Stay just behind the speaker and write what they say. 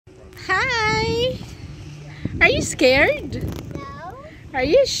Hi! Are you scared? No. Are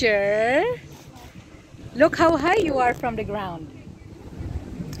you sure? Look how high you are from the ground.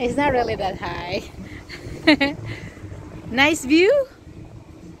 It's not really that high. Nice view?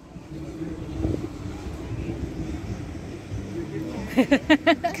 Kind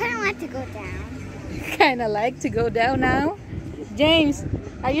of want to go down. Kinda like to go down now. James,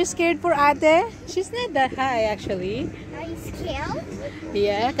 are you scared for Ate? She's not that high actually. Are you scared?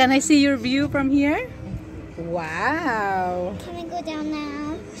 Yeah, can I see your view from here? Wow. Can I go down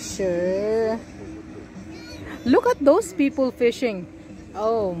now? Sure. Look at those people fishing.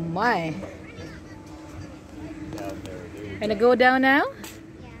 Oh my. Gonna go down now?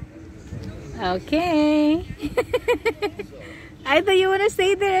 Yeah. Okay. I thought you wanna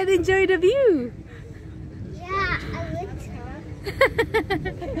stay there and enjoy the view. Yeah, a little.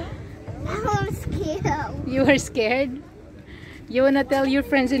 I'm scared. You were scared? You wanna tell your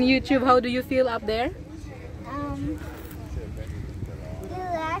friends in YouTube how do you feel up there?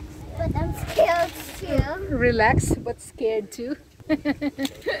 Relaxed, but I'm scared too. Relaxed but scared too.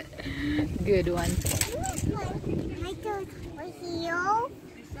 Good one. My toes were here.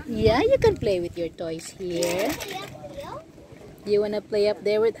 Yeah, you can play with your toys here. You wanna play up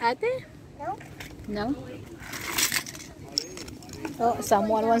there with Ate? No. No? Oh,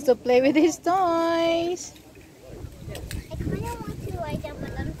 someone wants to play with his toys. I kind of want to lie down,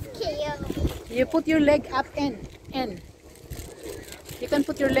 but I'm scared. You put your leg up and. You can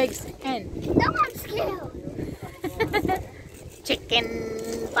put your legs and. No, I'm scared. Chicken.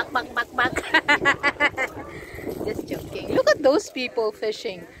 Bak, bak, bak, bak. Just joking. Look at those people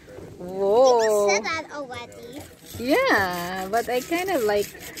fishing. Whoa. You said that already. Yeah, but I kind of like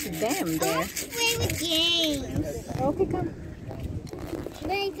them I there. want to play with James. Okay, come.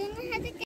 But I don't know how to